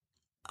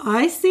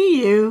I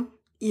see you.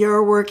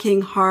 You're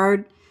working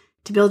hard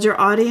to build your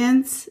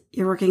audience.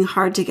 You're working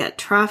hard to get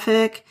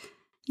traffic.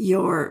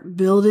 You're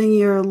building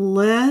your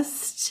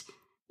list.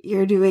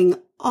 You're doing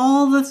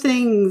all the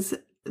things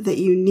that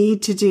you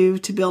need to do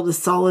to build a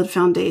solid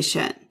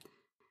foundation.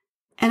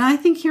 And I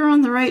think you're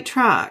on the right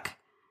track.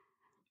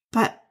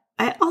 But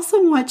I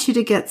also want you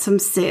to get some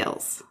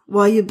sales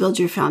while you build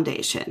your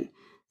foundation.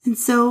 And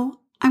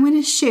so I'm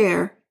going to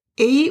share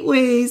 8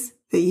 ways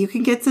that you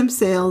can get some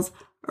sales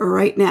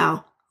right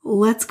now.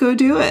 Let's go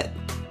do it.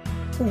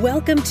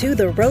 Welcome to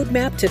the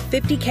Roadmap to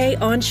 50K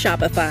on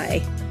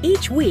Shopify.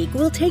 Each week,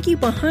 we'll take you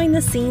behind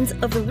the scenes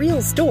of real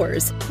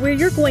stores where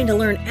you're going to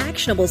learn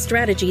actionable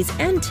strategies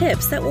and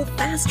tips that will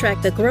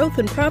fast-track the growth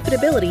and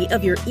profitability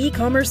of your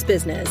e-commerce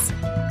business.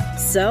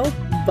 So,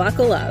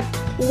 buckle up.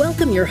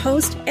 Welcome your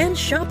host and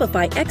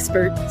Shopify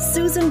expert,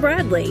 Susan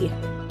Bradley.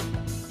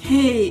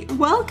 Hey,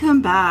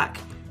 welcome back.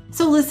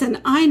 So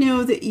listen, I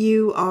know that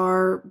you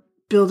are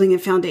building a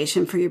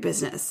foundation for your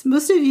business.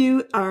 Most of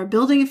you are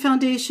building a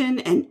foundation,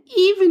 and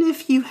even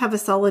if you have a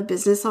solid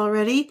business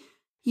already,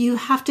 you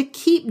have to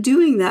keep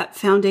doing that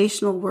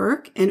foundational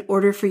work in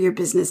order for your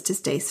business to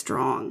stay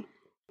strong.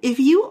 If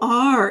you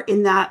are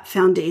in that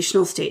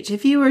foundational stage,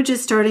 if you are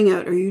just starting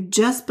out or you're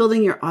just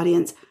building your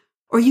audience,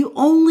 or you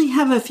only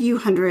have a few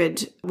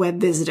hundred web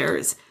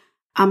visitors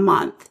a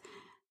month,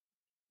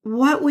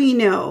 what we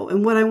know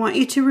and what I want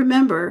you to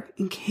remember,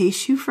 in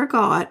case you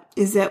forgot,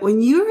 is that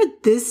when you're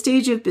at this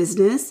stage of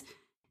business,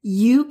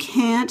 you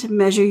can't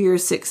measure your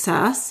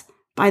success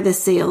by the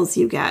sales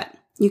you get.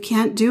 You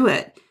can't do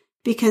it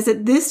because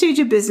at this stage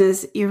of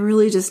business, you're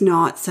really just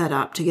not set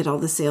up to get all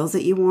the sales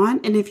that you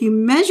want. And if you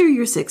measure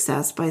your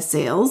success by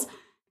sales,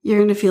 you're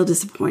going to feel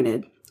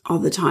disappointed all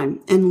the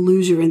time and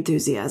lose your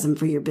enthusiasm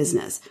for your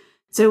business.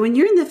 So when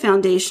you're in the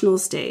foundational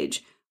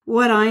stage,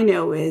 what I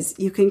know is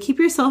you can keep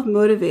yourself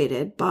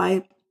motivated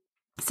by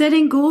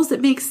setting goals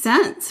that make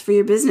sense for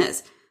your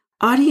business.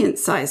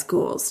 Audience size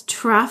goals,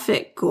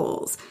 traffic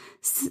goals,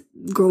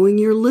 growing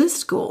your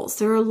list goals.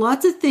 There are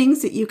lots of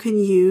things that you can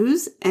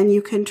use and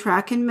you can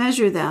track and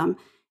measure them.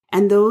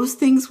 And those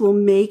things will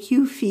make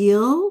you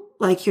feel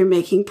like you're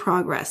making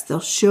progress. They'll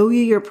show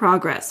you your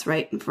progress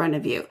right in front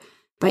of you.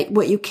 But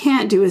what you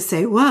can't do is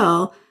say,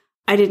 well,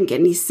 I didn't get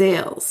any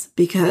sales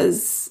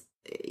because,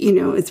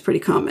 it's pretty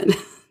common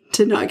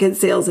to not get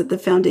sales at the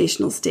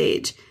foundational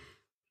stage.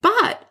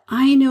 But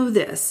I know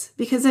this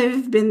because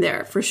I've been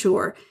there for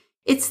sure.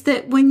 It's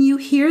that when you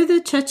hear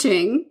the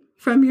cha-ching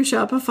from your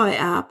Shopify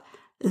app,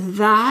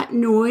 that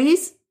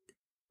noise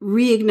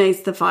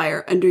reignites the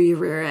fire under your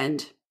rear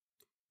end.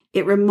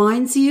 It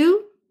reminds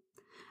you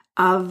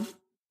of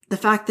the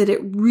fact that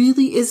it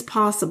really is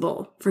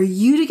possible for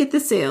you to get the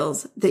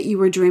sales that you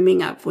were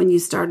dreaming of when you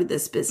started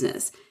this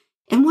business.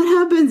 And what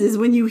happens is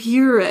when you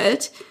hear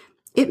it,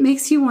 it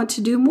makes you want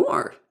to do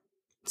more.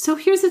 So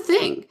here's the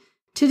thing.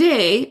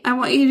 Today, I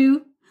want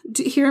you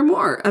to hear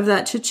more of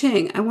that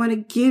cha-ching. I want to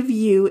give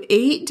you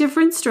 8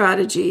 different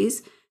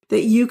strategies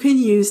that you can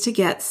use to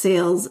get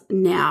sales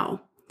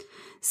now.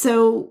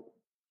 So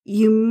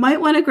you might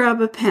want to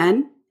grab a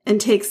pen and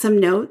take some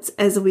notes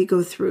as we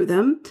go through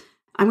them.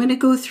 I'm going to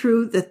go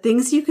through the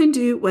things you can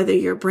do, whether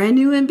you're brand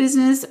new in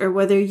business or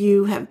whether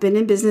you have been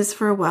in business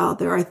for a while.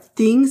 There are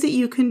things that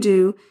you can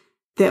do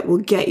that will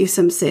get you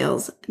some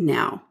sales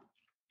now.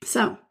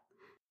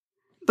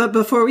 But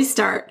before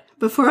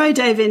I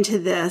dive into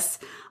this,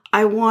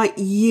 I want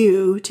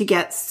you to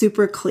get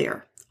super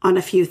clear on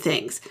a few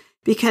things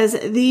because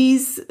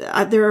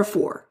there are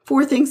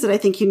four things that I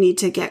think you need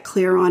to get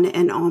clear on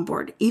and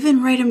onboard.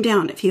 Even write them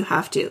down if you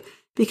have to,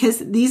 because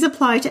these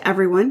apply to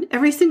everyone,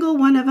 every single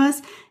one of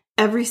us,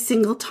 every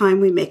single time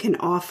we make an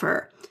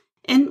offer.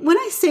 And when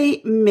I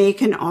say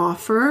make an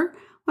offer,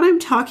 what I'm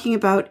talking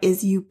about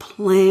is you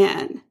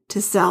plan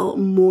to sell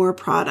more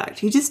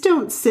product. You just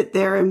don't sit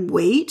there and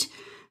wait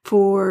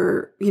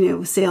for,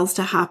 sales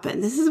to happen.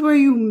 This is where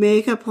you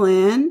make a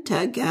plan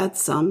to get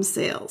some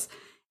sales.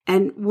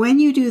 And when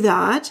you do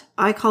that,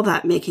 I call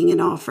that making an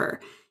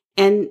offer.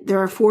 And there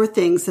are 4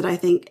 things that I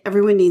think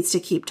everyone needs to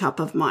keep top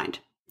of mind.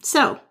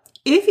 So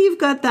if you've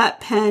got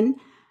that pen,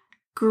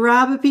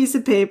 grab a piece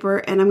of paper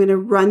and I'm going to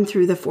run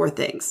through the 4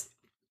 things.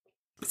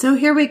 So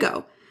here we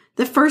go.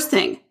 The first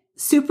thing,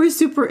 super,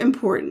 super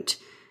important.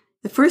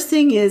 The first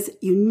thing is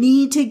you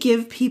need to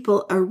give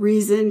people a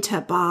reason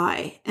to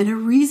buy and a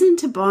reason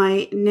to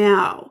buy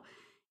now.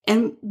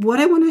 And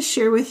what I want to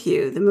share with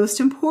you, the most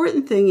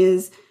important thing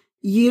is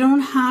you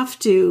don't have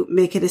to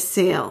make it a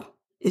sale.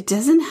 It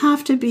doesn't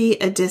have to be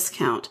a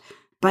discount,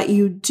 but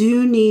you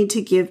do need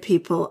to give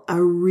people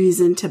a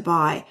reason to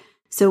buy.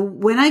 So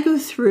when I go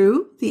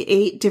through the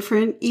 8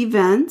 different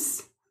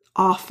events,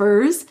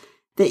 offers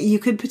that you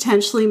could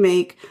potentially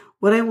make,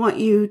 what I want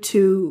you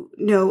to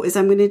know is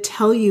I'm going to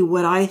tell you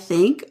what I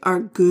think are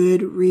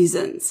good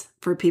reasons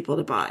for people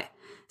to buy.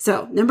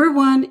 So number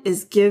 1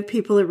 is give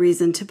people a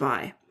reason to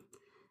buy.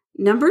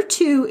 Number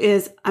 2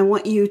 is I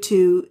want you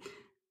to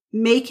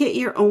make it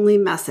your only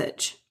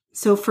message.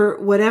 So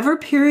for whatever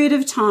period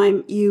of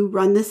time you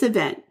run this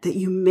event, that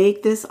you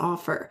make this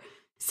offer.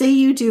 Say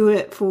you do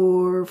it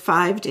for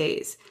 5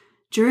 days.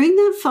 During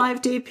that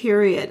 5-day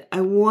period,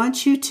 I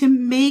want you to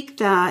make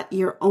that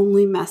your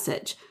only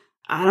message.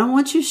 I don't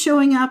want you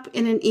showing up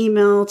in an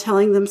email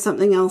telling them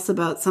something else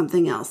about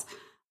something else.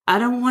 I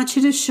don't want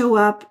you to show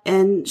up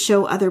and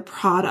show other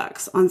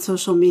products on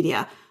social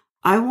media.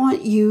 I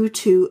want you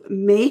to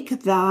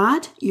make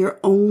that your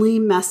only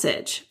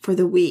message for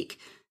the week.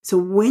 So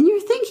when you're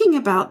thinking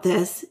about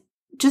this,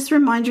 just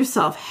remind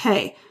yourself,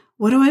 hey,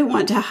 what do I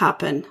want to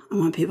happen? I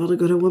want people to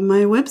go to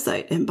my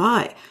website and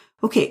buy.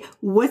 Okay,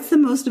 what's the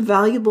most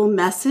valuable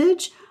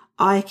message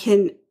I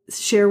can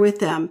share with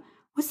them?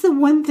 What's the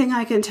one thing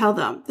I can tell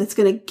them that's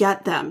going to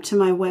get them to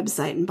my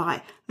website and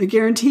buy? I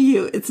guarantee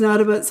you it's not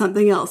about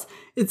something else.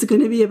 It's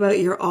going to be about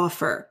your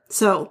offer.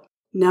 So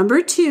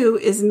number 2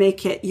 is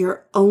make it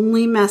your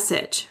only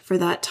message for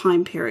that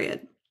time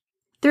period.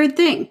 Third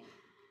thing,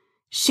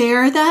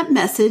 share that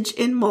message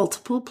in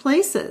multiple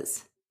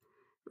places.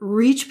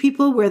 Reach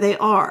people where they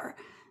are.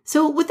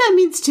 So what that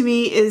means to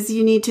me is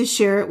you need to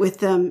share it with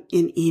them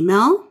in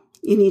email.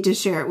 You need to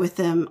share it with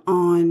them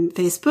on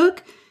Facebook.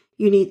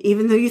 You need,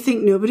 even though you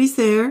think nobody's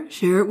there,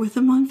 share it with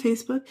them on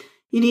Facebook.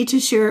 You need to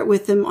share it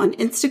with them on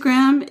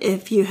Instagram.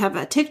 If you have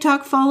a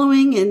TikTok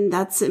following and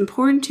that's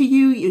important to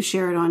you, you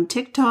share it on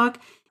TikTok.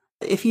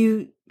 If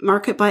you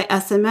market by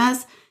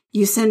SMS,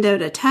 you send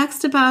out a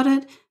text about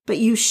it, but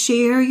you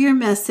share your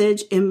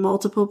message in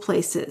multiple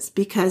places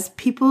because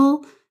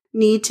people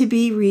need to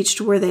be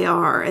reached where they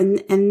are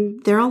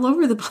and they're all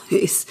over the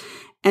place.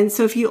 And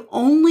so if you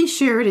only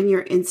share it in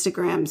your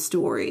Instagram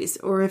stories,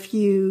 or if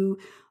you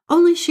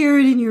only share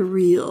it in your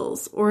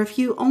reels, or if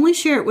you only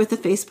share it with a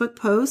Facebook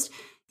post,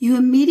 you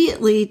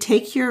immediately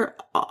take your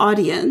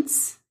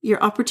audience,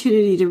 your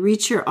opportunity to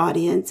reach your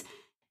audience,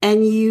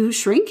 and you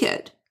shrink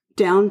it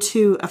down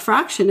to a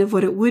fraction of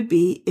what it would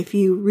be if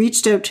you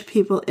reached out to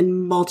people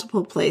in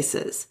multiple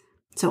places.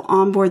 So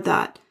onboard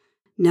that.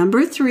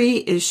 Number 3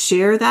 is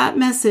share that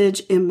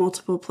message in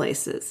multiple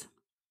places.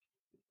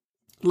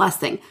 Last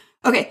thing.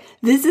 Okay,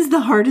 this is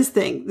the hardest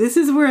thing. This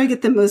is where I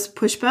get the most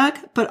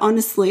pushback, but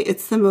honestly,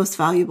 it's the most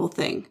valuable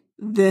thing.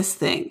 This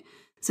thing.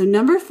 So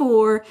number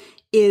 4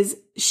 is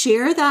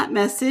share that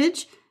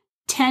message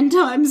 10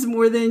 times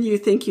more than you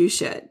think you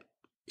should.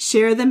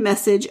 Share the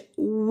message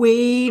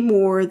way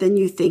more than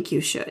you think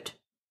you should.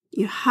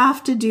 You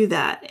have to do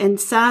that. And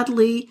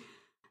sadly,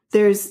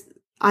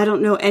 I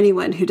don't know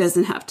anyone who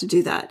doesn't have to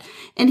do that.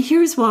 And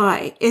here's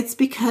why. It's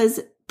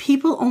because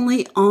people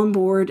only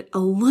onboard a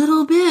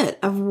little bit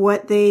of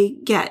what they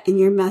get in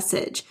your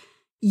message.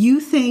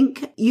 You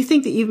think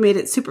that you've made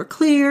it super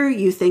clear.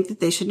 You think that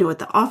they should know what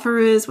the offer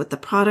is, what the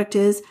product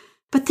is,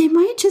 but they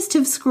might just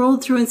have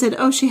scrolled through and said,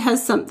 oh, she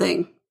has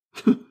something.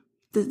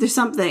 There's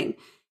something.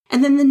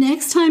 And then the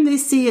next time they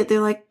see it,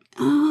 they're like,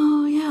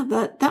 oh yeah,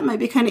 that might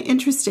be kind of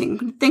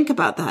interesting. Think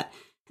about that.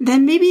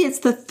 Then maybe it's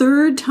the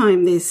third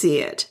time they see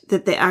it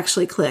that they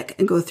actually click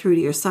and go through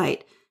to your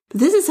site. But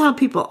this is how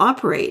people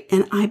operate.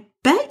 And I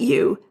bet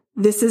you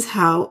this is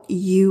how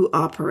you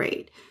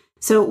operate.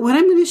 So what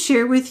I'm going to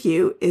share with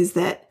you is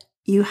that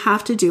you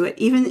have to do it.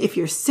 Even if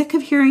you're sick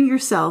of hearing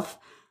yourself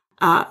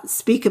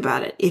speak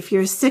about it, if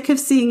you're sick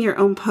of seeing your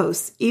own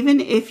posts, even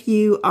if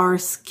you are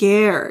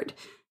scared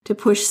to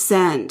push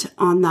send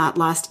on that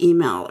last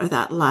email or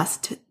that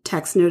last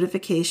text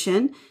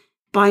notification,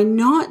 by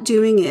not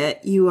doing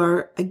it, you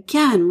are,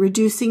 again,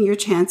 reducing your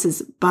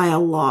chances by a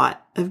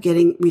lot of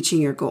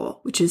reaching your goal,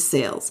 which is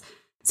sales.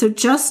 So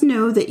just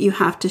know that you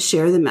have to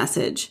share the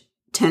message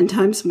 10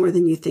 times more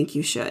than you think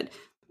you should.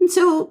 And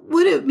so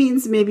what it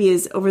means maybe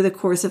is over the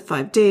course of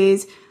 5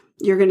 days,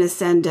 you're going to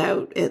send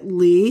out at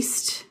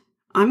least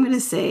an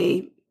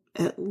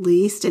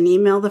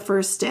email the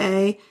first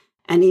day,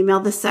 an email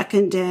the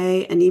second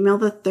day, an email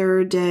the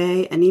third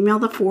day, an email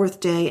the fourth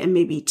day, and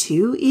maybe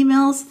 2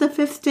 emails the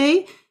 5th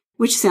day,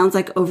 which sounds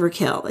like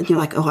overkill. And you're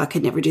like, oh, I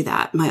could never do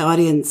that. My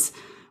audience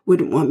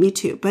wouldn't want me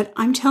to. But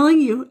I'm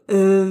telling you,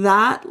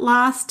 that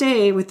last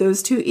day with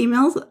those 2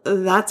 emails,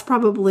 that's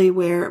probably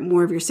where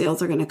more of your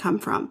sales are going to come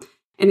from.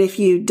 And if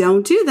you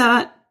don't do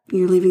that,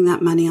 you're leaving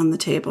that money on the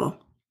table.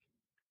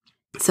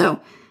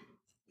 So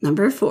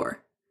number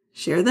 4,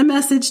 share the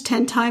message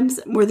 10 times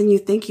more than you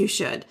think you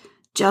should.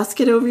 Just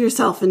get over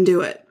yourself and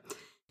do it.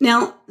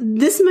 Now,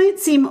 this might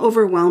seem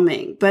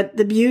overwhelming, but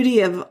the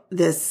beauty of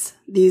these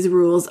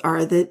rules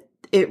are that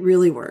it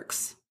really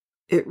works.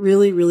 It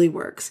really, really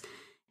works.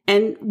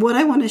 And what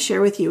I want to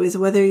share with you is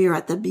whether you're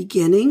at the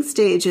beginning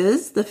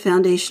stages, the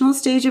foundational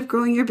stage of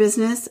growing your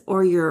business,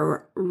 or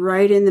you're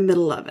right in the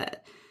middle of it.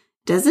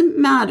 Doesn't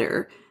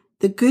matter.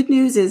 The good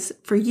news is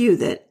for you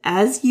that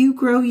as you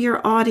grow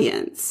your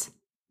audience,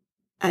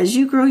 as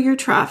you grow your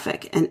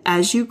traffic, and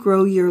as you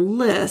grow your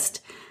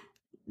list,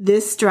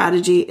 this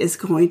strategy is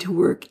going to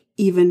work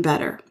even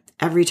better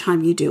every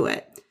time you do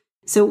it.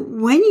 So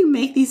when you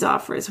make these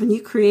offers, when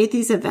you create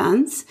these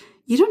events,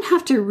 you don't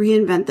have to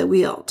reinvent the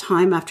wheel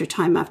time after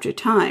time after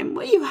time.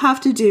 What you have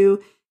to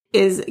do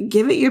is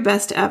give it your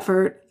best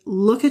effort,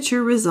 look at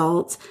your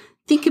results,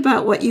 think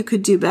about what you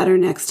could do better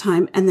next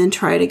time, and then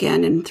try it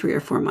again in 3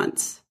 or 4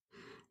 months.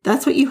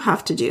 That's what you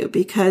have to do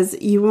because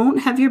you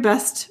won't have your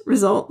best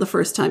result the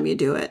first time you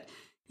do it.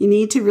 You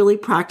need to really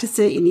practice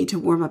it. You need to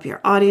warm up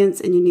your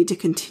audience and you need to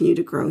continue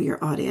to grow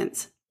your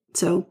audience.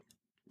 So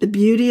the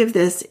beauty of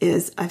this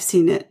is I've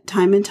seen it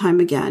time and time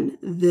again.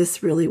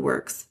 This really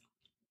works.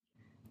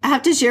 I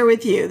have to share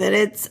with you that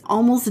it's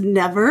almost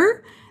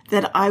never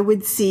that I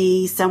would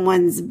see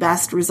someone's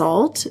best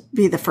result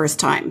be the first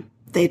time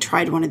they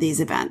tried one of these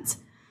events.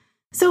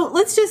 So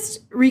let's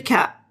just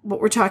recap what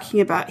we're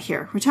talking about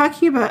here. We're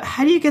talking about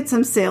how do you get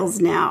some sales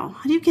now?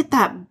 How do you get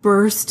that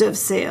burst of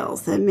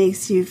sales that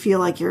makes you feel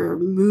like you're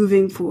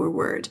moving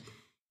forward?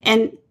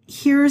 And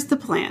here's the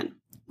plan.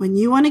 When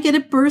you want to get a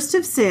burst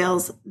of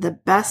sales, the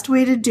best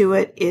way to do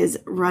it is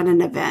run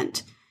an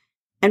event.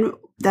 And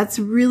that's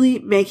really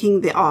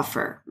making the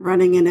offer,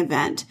 running an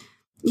event.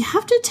 You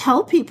have to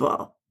tell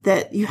people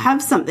that you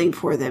have something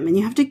for them and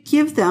you have to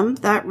give them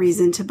that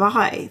reason to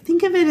buy.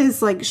 Think of it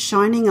as like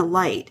shining a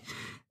light.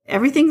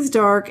 Everything's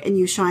dark and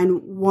you shine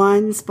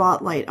one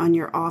spotlight on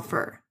your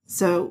offer.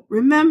 So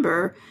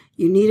remember,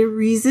 you need a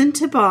reason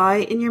to buy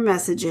in your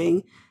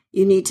messaging.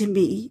 You need to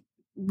be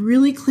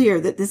really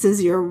clear that this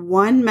is your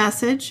one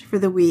message for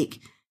the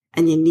week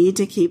and you need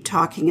to keep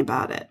talking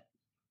about it.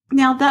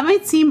 Now, that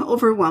might seem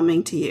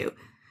overwhelming to you,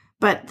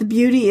 but the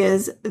beauty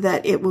is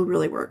that it will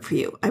really work for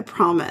you. I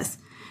promise.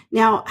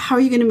 Now, how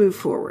are you going to move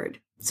forward?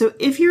 So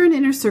if you're an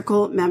Inner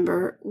Circle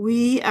member,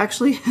 we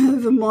actually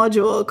have a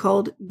module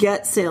called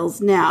Get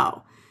Sales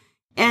Now.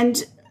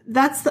 And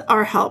that's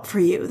our help for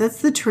you.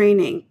 That's the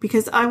training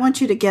because I want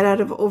you to get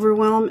out of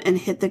overwhelm and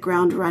hit the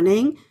ground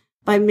running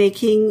by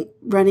making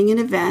running an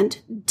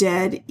event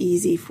dead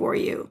easy for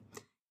you.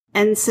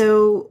 And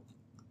so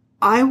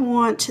I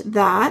want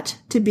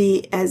that to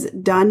be as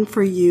done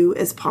for you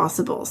as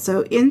possible.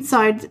 So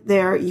inside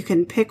there, you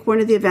can pick one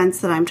of the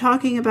events that I'm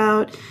talking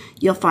about.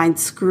 You'll find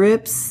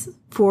scripts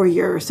for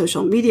your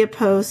social media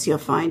posts. You'll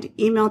find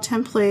email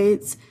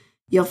templates.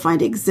 You'll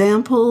find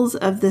examples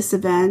of this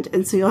event.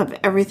 And so you'll have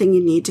everything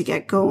you need to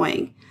get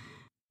going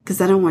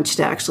because I don't want you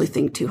to actually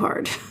think too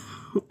hard.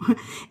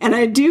 And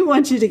I do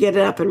want you to get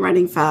it up and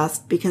running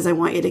fast because I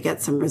want you to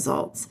get some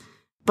results.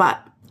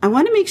 But I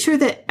want to make sure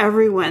that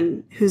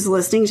everyone who's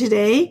listening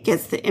today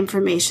gets the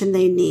information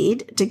they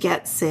need to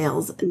get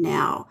sales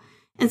now.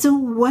 And so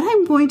what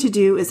I'm going to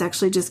do is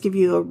actually just give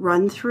you a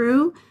run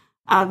through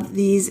of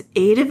these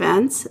 8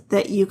 events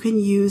that you can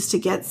use to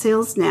get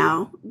sales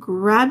now.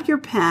 Grab your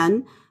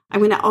pen. I'm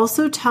going to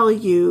also tell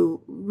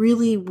you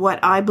really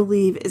what I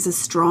believe is a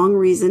strong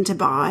reason to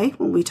buy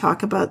when we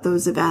talk about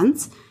those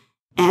events.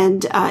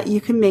 And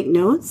you can make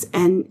notes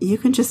and you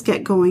can just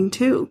get going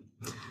too.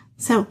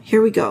 So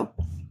here we go.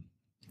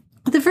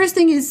 The first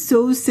thing is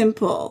so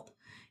simple.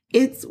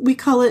 We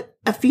call it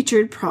a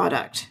featured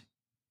product.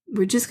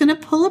 We're just going to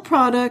pull a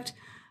product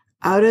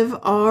out of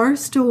our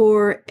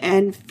store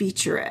and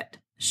feature it,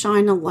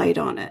 shine a light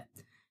on it.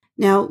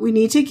 Now, we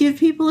need to give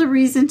people a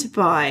reason to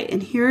buy,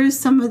 and here are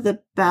some of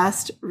the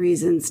best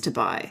reasons to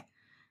buy.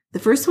 The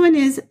first one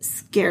is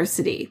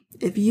scarcity.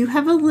 If you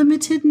have a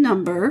limited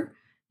number,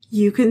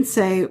 you can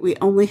say we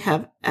only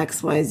have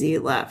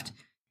XYZ left.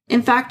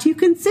 In fact, you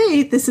can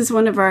say this is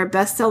one of our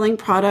best-selling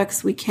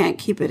products. We can't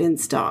keep it in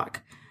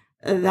stock.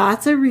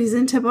 That's a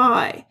reason to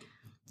buy.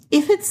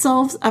 If it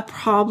solves a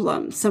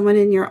problem someone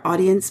in your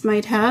audience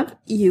might have,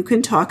 you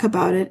can talk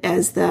about it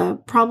as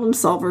the problem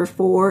solver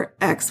for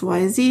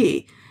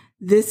XYZ.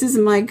 This is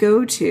my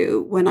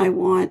go-to when I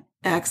want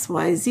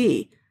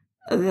XYZ.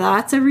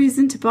 That's a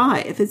reason to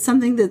buy. If it's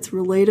something that's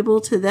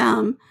relatable to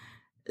them,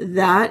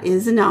 that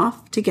is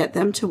enough to get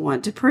them to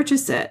want to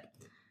purchase it.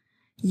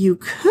 You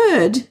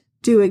could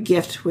do a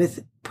gift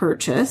with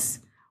purchase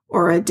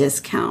or a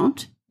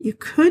discount. You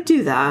could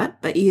do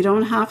that, but you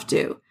don't have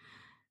to.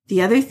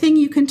 The other thing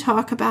you can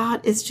talk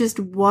about is just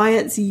why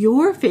it's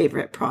your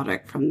favorite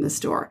product from the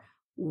store,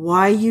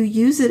 why you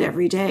use it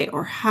every day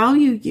or how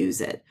you use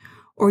it.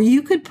 Or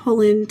you could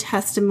pull in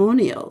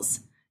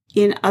testimonials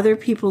in other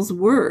people's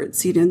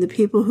words, the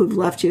people who've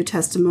left you a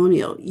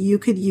testimonial. You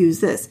could use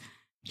this.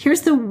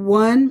 Here's the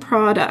one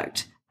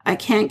product I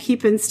can't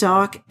keep in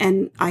stock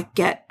and I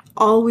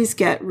always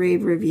get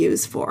rave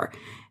reviews for.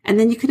 And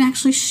then you can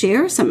actually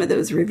share some of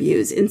those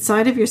reviews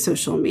inside of your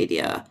social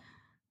media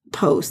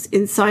posts,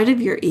 inside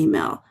of your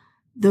email.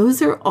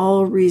 Those are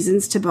all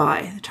reasons to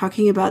buy. They're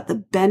talking about the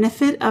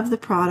benefit of the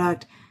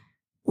product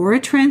or a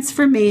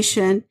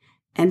transformation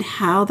and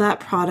how that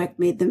product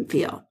made them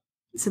feel.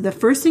 So the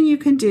first thing you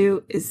can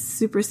do is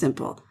super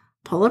simple.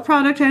 Pull a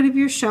product out of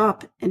your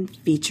shop and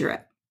feature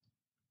it.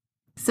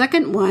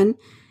 Second one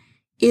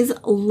is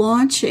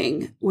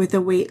launching with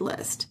a wait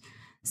list.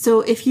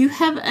 So if you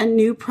have a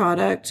new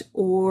product,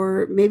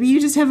 or maybe you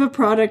just have a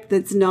product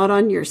that's not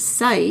on your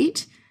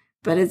site,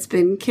 but it's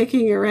been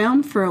kicking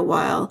around for a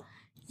while,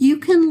 you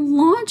can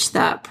launch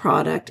that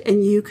product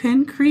and you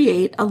can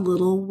create a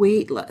little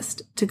wait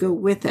list to go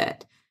with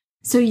it.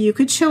 So you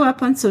could show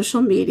up on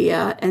social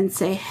media and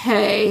say,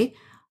 hey,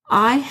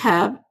 I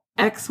have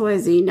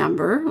XYZ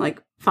number,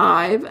 like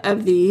 5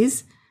 of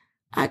these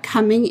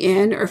coming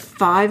in or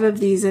 5 of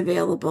these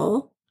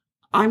available.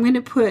 I'm going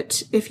to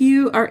put, if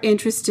you are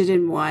interested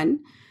in one,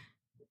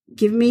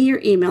 give me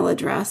your email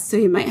address. So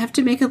you might have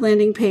to make a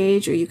landing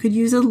page, or you could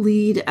use a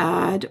lead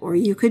ad, or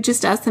you could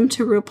just ask them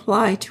to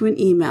reply to an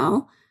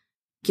email,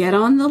 get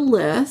on the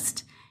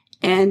list,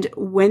 and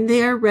when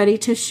they are ready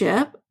to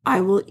ship,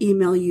 I will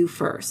email you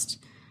first.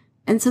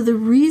 And so the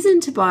reason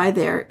to buy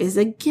there is,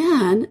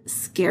 again,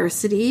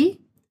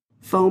 scarcity,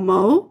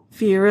 FOMO,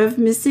 fear of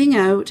missing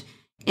out,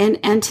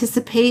 and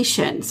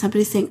anticipation.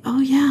 Somebody saying,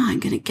 oh yeah, I'm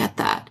going to get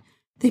that.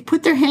 They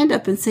put their hand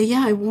up and say,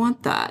 yeah, I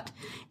want that.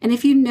 And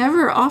if you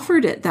never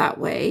offered it that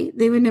way,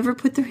 they would never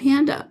put their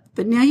hand up.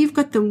 But now you've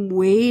got them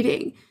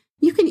waiting.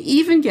 You can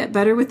even get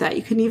better with that.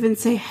 You can even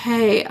say,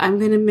 hey, I'm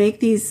going to make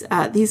these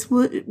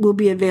will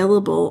be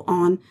available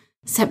on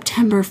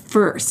September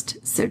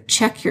 1st. So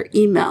check your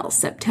email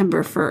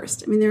September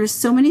 1st. I mean, there are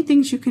so many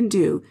things you can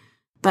do,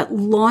 but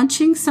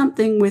launching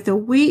something with a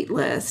wait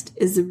list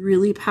is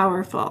really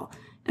powerful.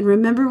 And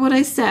remember what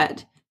I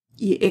said,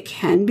 it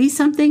can be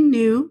something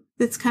new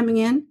that's coming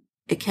in.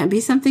 It can be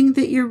something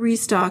that you're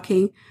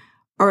restocking,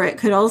 or it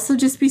could also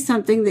just be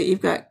something that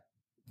you've got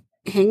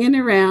hanging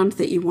around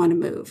that you want to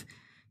move.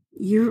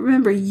 You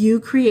remember, you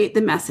create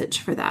the message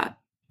for that.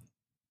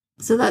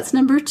 So that's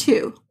number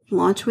 2,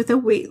 launch with a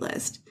wait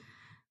list.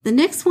 The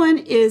next one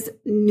is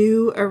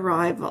new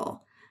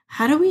arrival.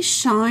 How do we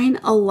shine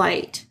a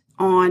light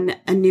on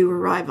a new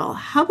arrival?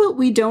 How about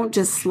we don't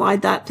just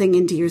slide that thing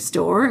into your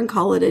store and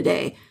call it a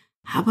day?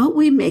 How about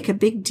we make a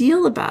big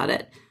deal about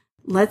it?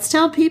 Let's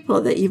tell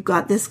people that you've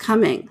got this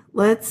coming.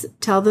 Let's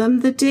tell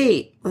them the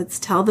date. Let's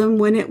tell them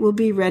when it will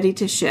be ready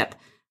to ship.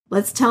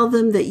 Let's tell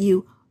them that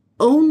you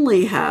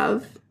only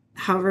have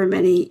however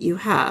many you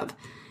have.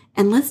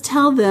 And let's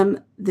tell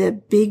them the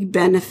big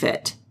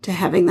benefit to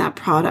having that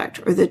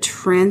product, or the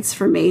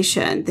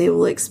transformation they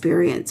will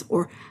experience,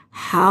 or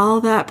how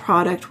that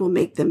product will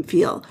make them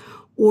feel,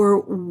 or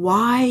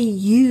why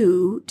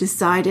you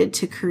decided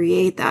to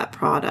create that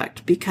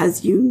product,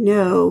 because you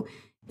know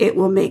it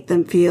will make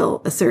them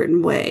feel a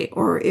certain way,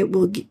 or it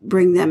will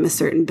bring them a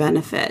certain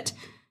benefit.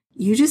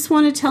 You just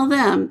want to tell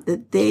them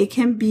that they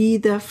can be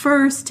the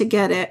first to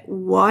get it.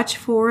 Watch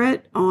for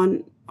it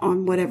on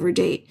whatever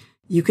date.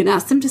 You can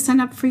ask them to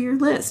sign up for your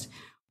list,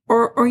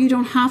 or you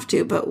don't have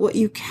to. But what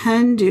you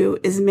can do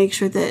is make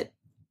sure that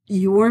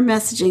your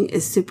messaging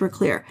is super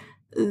clear.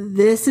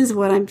 This is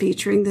what I'm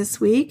featuring this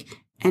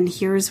week, and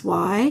here's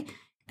why.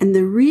 And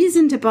the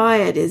reason to buy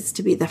it is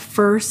to be the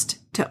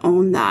first to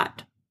own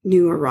that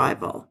new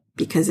arrival,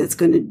 because it's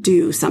going to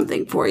do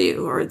something for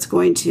you, or it's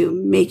going to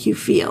make you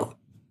feel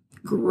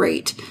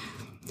great.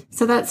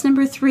 So that's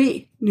number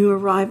 3, new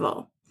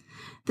arrival.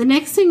 The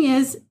next thing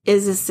is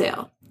a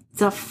sale.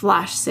 It's a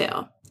flash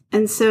sale.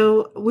 And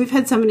so we've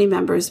had so many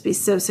members be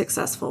so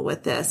successful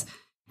with this.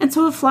 And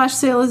so a flash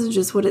sale isn't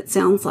just what it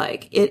sounds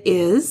like. It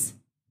is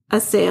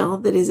a sale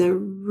that is a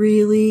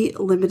really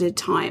limited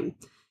time.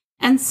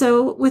 And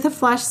so with a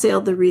flash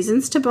sale, the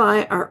reasons to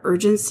buy are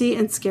urgency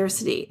and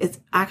scarcity. It's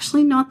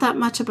actually not that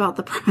much about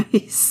the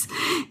price.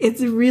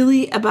 It's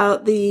really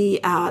about the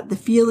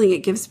feeling it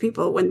gives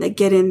people when they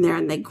get in there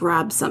and they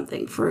grab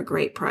something for a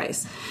great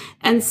price.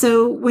 And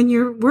so when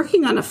you're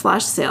working on a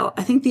flash sale,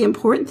 I think the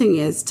important thing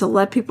is to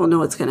let people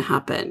know it's going to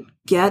happen.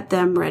 Get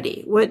them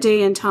ready. What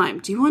day and time?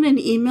 Do you want an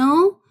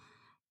email?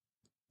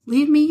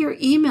 Leave me your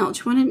email. Do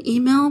you want an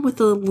email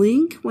with a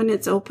link when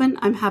it's open?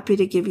 I'm happy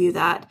to give you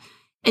that.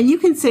 And you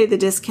can say the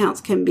discounts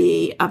can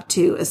be up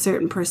to a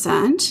certain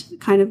percent,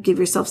 kind of give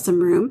yourself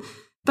some room.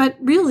 But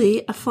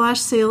really, a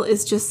flash sale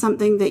is just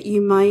something that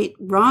you might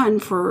run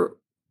for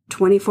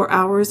 24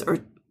 hours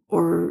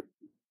or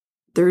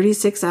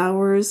 36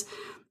 hours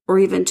or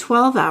even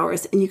 12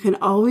 hours. And you can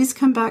always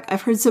come back.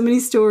 I've heard so many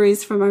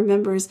stories from our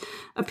members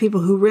of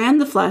people who ran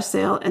the flash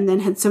sale and then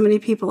had so many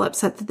people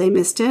upset that they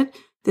missed it,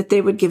 that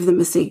they would give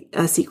them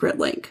a secret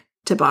link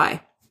to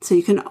buy. So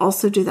you can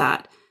also do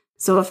that.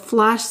 So a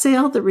flash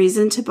sale, the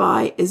reason to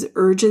buy is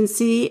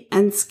urgency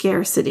and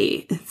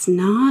scarcity. It's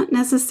not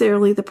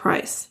necessarily the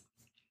price.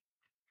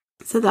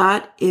 So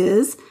that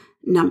is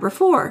number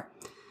 4.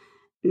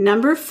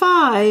 Number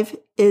 5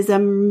 is a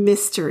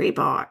mystery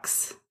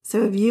box.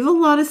 So if you have a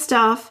lot of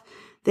stuff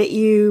that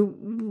you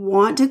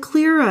want to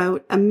clear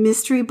out, a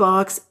mystery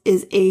box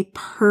is a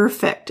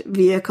perfect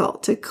vehicle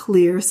to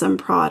clear some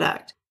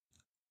product.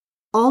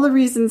 All the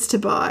reasons to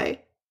buy,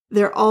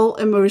 they're all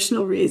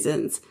emotional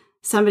reasons.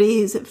 Somebody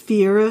who's in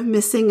fear of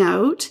missing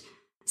out,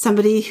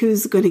 somebody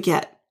who's going to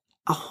get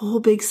a whole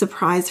big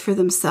surprise for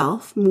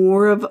themselves,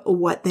 more of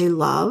what they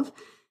love.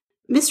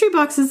 Mystery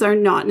boxes are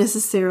not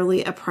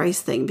necessarily a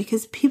price thing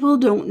because people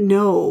don't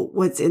know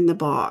what's in the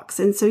box.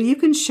 And so you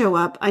can show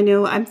up. I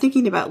know I'm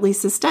thinking about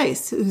Lisa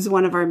Stice, who's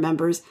one of our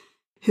members,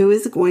 who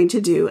is going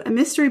to do a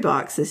mystery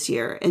box this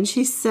year. And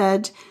she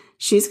said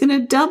she's going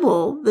to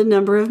double the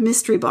number of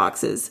mystery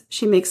boxes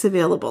she makes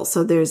available.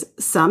 So there's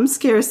some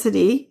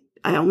scarcity.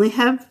 I only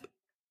have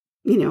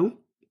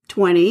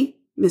 20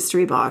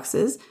 mystery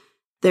boxes.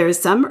 There's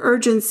some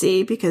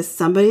urgency because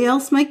somebody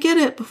else might get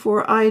it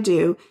before I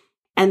do.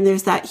 And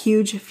there's that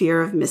huge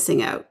fear of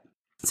missing out.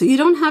 So you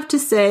don't have to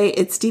say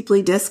it's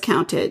deeply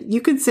discounted.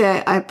 You could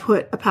say I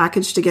put a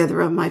package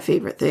together of my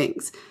favorite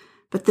things.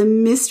 But the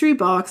mystery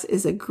box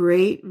is a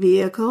great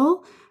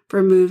vehicle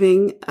for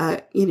moving,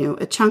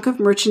 a chunk of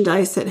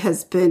merchandise that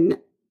has been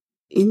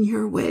in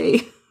your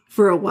way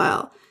for a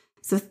while.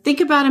 So think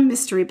about a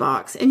mystery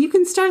box, and you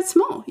can start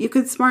small. You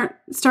could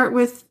start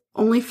with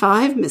only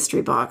 5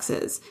 mystery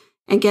boxes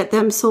and get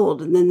them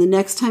sold. And then the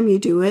next time you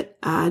do it,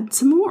 add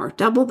some more,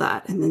 double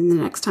that. And then the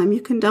next time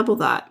you can double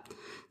that.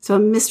 So a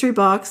mystery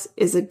box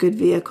is a good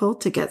vehicle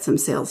to get some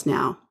sales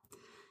now.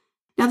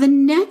 Now, the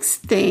next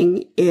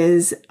thing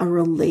is a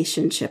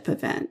relationship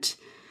event.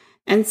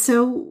 And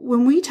so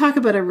when we talk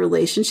about a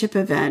relationship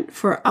event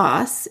for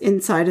us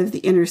inside of the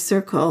inner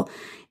circle,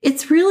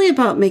 it's really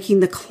about making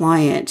the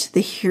client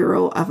the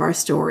hero of our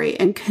story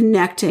and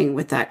connecting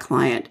with that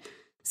client.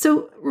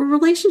 So a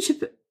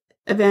relationship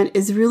event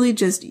is really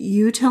just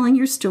you telling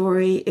your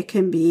story. It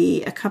can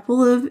be a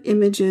couple of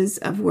images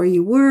of where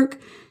you work.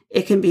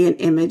 It can be an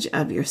image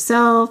of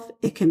yourself.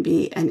 It can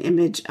be an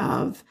image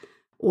of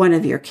one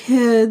of your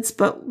kids.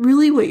 But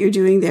really what you're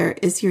doing there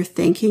is you're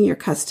thanking your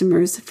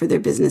customers for their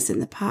business in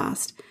the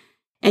past.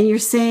 And you're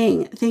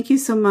saying, thank you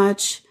so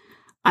much.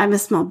 I'm a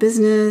small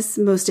business.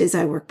 Most days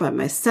I work by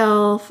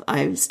myself.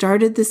 I've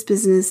started this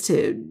business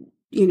to,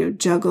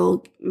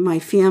 juggle my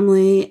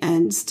family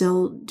and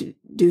still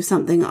do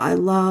something I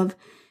love.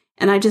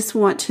 And I just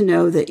want to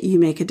know that you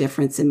make a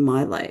difference in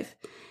my life.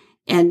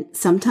 And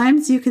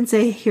sometimes you can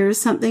say, here's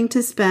something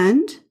to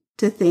spend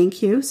to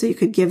thank you. So you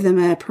could give them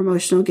a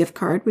promotional gift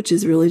card, which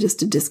is really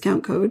just a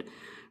discount code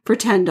for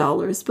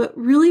 $10. But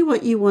really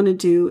what you want to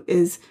do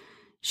is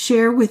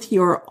share with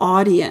your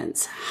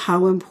audience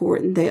how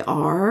important they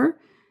are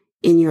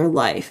in your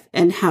life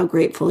and how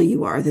grateful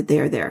you are that they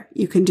are there.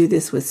 You can do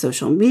this with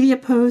social media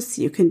posts.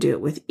 You can do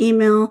it with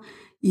email.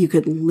 You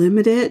could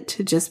limit it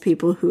to just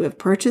people who have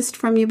purchased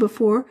from you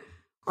before,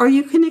 or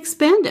you can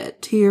expand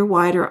it to your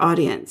wider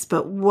audience.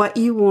 But what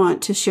you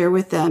want to share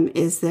with them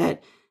is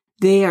that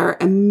they are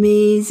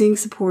amazing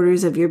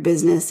supporters of your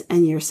business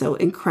and you're so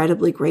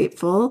incredibly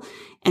grateful,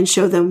 and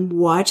show them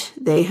what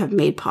they have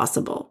made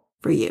possible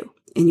for you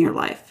in your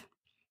life.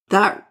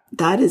 That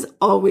is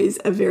always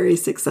a very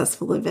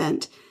successful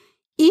event.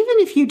 Even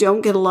if you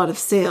don't get a lot of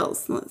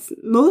sales,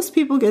 most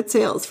people get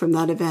sales from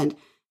that event.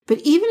 But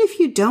even if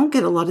you don't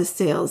get a lot of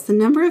sales, the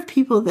number of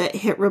people that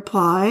hit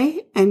reply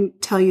and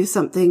tell you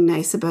something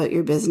nice about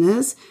your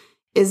business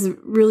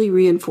really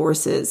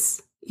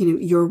reinforces,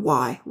 your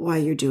why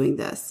you're doing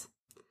this.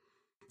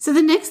 So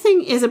the next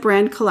thing is a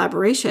brand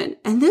collaboration.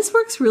 And this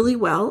works really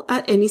well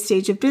at any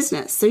stage of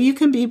business. So you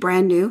can be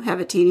brand new, have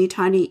a teeny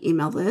tiny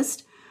email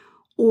list,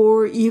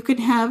 or you can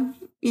have,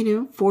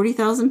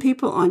 40,000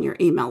 people on your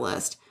email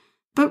list.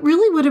 But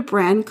really what a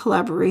brand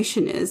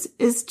collaboration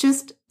is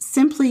just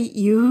simply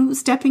you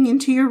stepping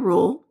into your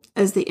role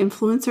as the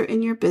influencer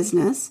in your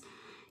business.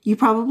 You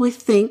probably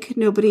think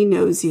nobody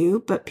knows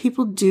you, but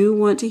people do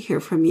want to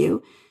hear from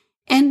you.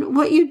 And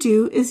what you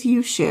do is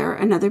you share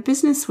another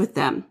business with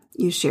them.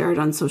 You share it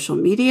on social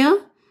media.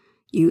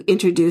 You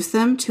introduce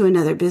them to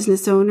another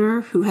business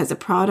owner who has a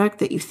product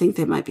that you think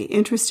they might be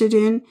interested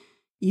in.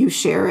 You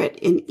share it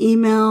in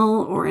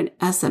email or in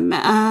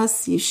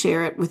SMS. You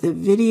share it with a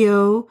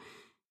video.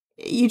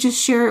 You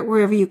just share it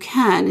wherever you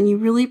can, and you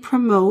really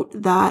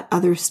promote that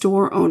other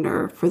store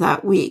owner for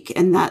that week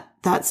and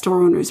that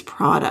store owner's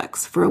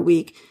products for a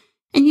week.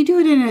 And you do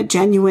it in a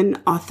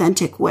genuine,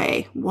 authentic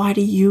way. Why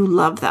do you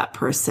love that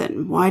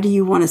person? Why do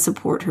you want to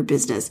support her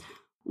business?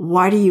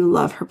 Why do you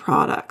love her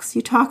products?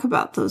 You talk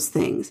about those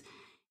things.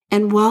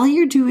 And while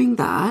you're doing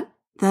that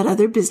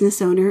other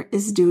business owner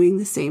is doing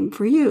the same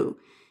for you.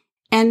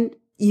 And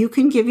you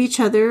can give each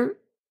other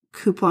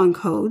coupon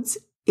codes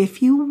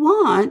if you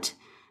want,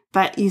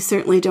 but you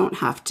certainly don't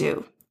have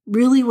to.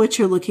 Really what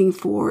you're looking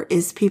for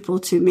is people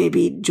to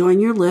maybe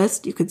join your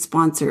list. You could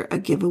sponsor a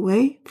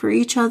giveaway for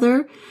each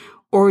other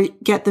or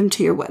get them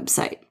to your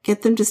website.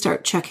 Get them to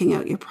start checking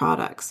out your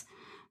products.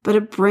 But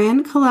a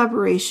brand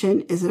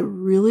collaboration is a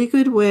really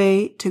good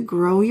way to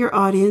grow your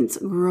audience,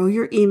 grow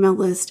your email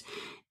list,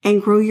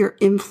 and grow your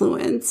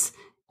influence.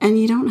 And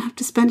you don't have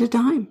to spend a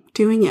dime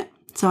doing it.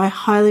 So I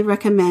highly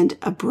recommend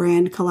a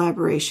brand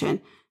collaboration.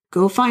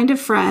 Go find a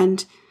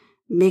friend.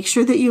 Make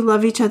sure that you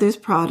love each other's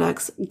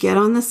products, get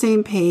on the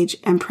same page,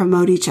 and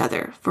promote each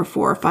other for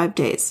 4 or 5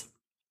 days.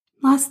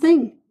 Last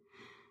thing,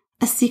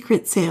 a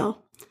secret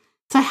sale.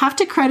 So I have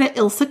to credit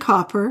Ilse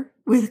Copper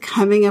with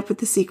coming up with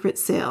the secret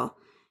sale.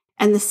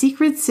 And the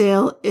secret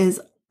sale is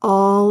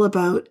all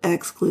about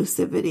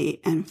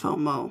exclusivity and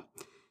FOMO.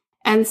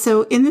 And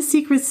so in the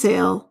secret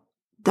sale,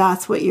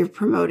 that's what you're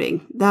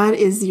promoting. That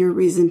is your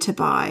reason to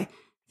buy.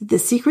 The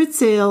secret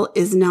sale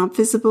is not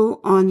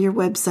visible on your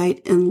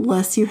website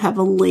unless you have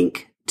a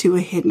link to a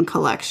hidden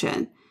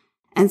collection.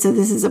 And so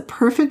this is a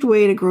perfect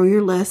way to grow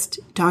your list,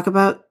 talk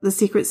about the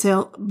secret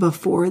sale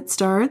before it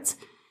starts,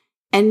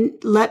 and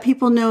let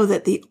people know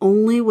that the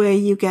only way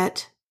you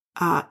get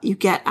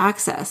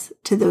access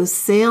to those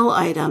sale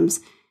items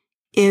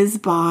is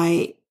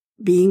by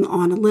being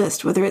on a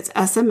list, whether it's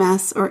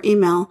SMS or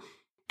email.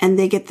 and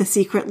they get the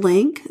secret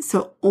link.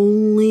 So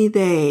only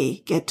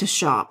they get to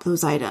shop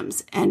those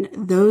items. And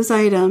those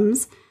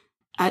items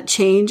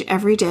change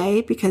every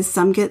day because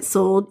some get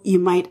sold. You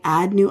might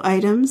add new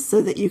items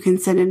so that you can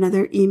send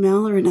another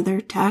email or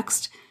another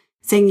text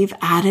saying you've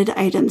added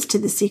items to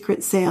the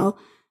secret sale.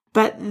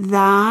 But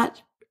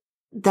that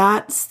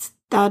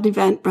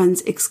event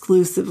runs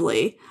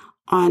exclusively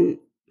on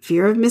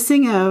fear of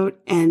missing out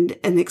and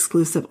an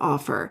exclusive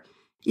offer.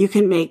 You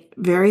can make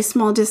very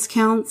small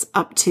discounts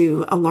up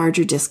to a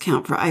larger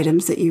discount for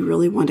items that you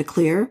really want to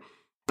clear.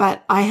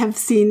 But I have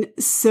seen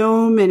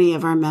so many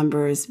of our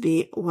members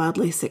be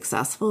wildly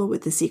successful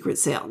with the secret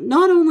sale,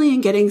 not only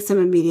in getting some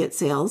immediate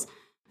sales,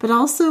 but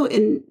also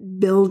in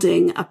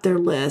building up their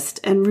list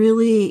and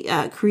really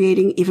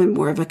creating even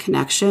more of a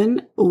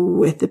connection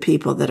with the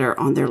people that are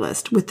on their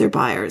list, with their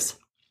buyers.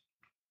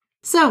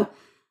 So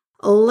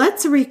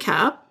let's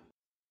recap.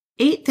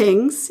 8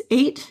 things,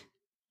 8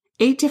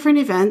 different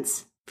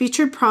events,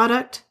 featured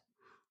product,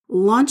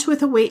 launch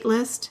with a wait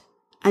list,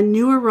 a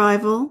new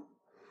arrival,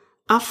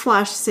 a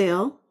flash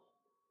sale,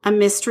 a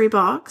mystery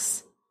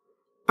box,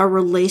 a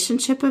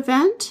relationship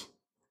event,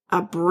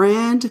 a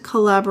brand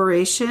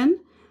collaboration,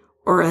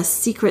 or a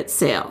secret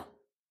sale.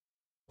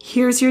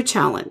 Here's your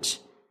challenge.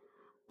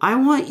 I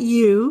want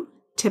you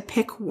to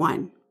pick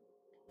one.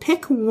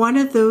 Pick one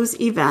of those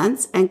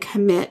events and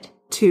commit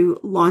to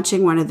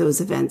launching one of those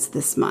events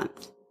this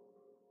month.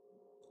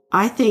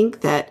 I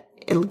think that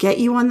it'll get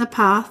you on the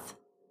path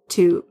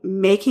to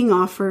making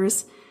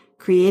offers,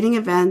 creating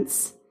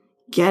events,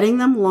 getting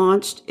them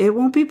launched. It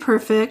won't be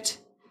perfect,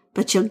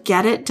 but you'll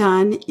get it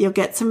done. You'll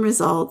get some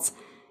results.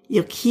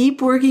 You'll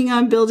keep working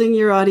on building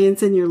your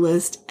audience and your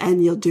list,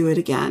 and you'll do it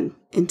again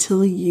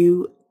until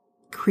you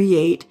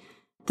create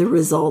the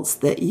results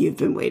that you've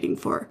been waiting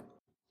for.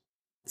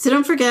 So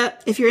don't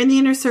forget, if you're in the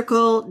inner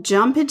circle,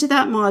 jump into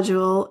that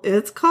module.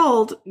 It's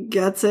called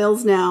Get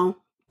Sales Now.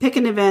 Pick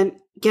an event,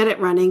 get it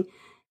running.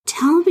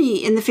 Tell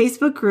me in the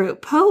Facebook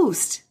group,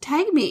 post,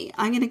 tag me.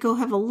 I'm going to go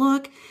have a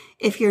look.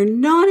 If you're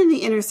not in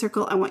the inner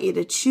circle, I want you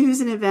to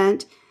choose an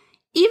event.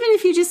 Even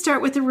if you just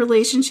start with a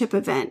relationship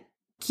event,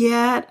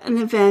 get an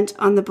event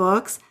on the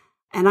books.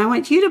 And I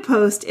want you to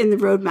post in the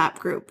roadmap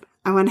group.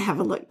 I want to have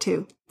a look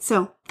too.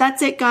 So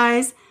that's it,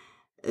 guys.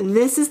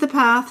 This is the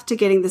path to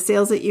getting the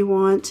sales that you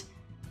want.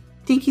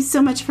 Thank you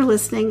so much for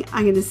listening.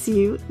 I'm going to see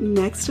you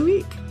next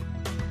week.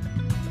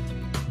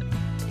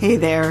 Hey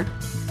there.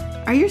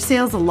 Are your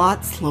sales a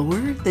lot slower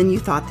than you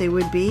thought they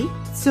would be?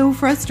 So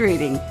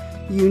frustrating.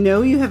 You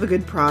know you have a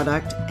good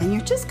product and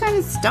you're just kind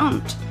of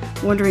stumped,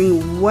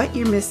 wondering what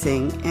you're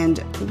missing and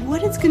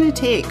what it's going to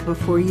take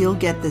before you'll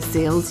get the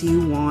sales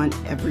you want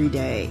every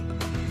day.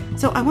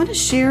 So I want to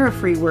share a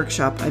free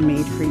workshop I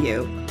made for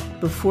you.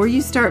 Before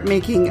you start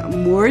making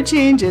more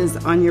changes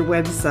on your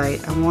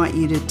website, I want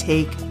you to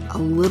take a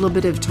little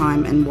bit of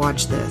time and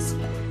watch this.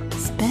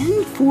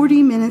 Spend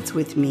 40 minutes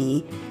with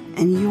me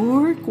and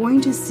you're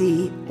going to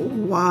see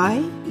why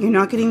you're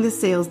not getting the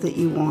sales that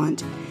you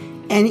want,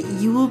 and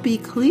you will be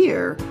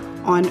clear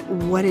on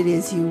what it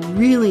is you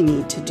really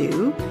need to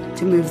do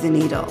to move the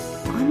needle.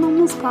 I'm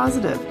almost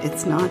positive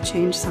it's not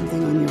changed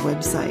something on your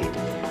website.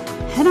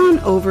 Head on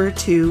over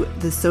to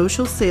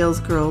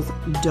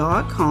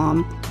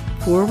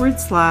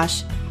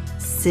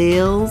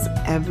thesocialsalesgirls.com/sales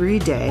every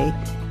day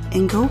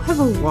and go have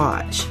a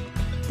watch.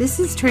 This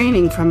is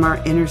training from our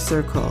inner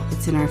circle.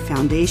 It's in our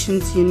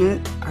foundations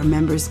unit. Our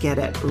members get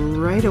it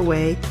right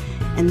away,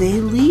 and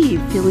they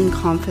leave feeling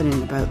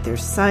confident about their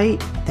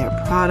site, their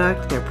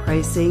product, their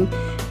pricing,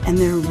 and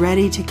they're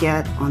ready to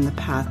get on the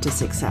path to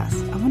success.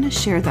 I want to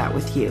share that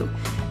with you.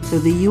 So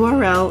the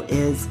URL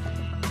is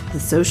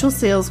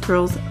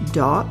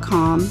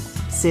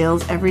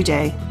thesocialsalesgirls.com/sales every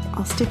day.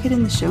 I'll stick it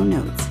in the show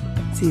notes.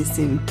 See you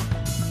soon.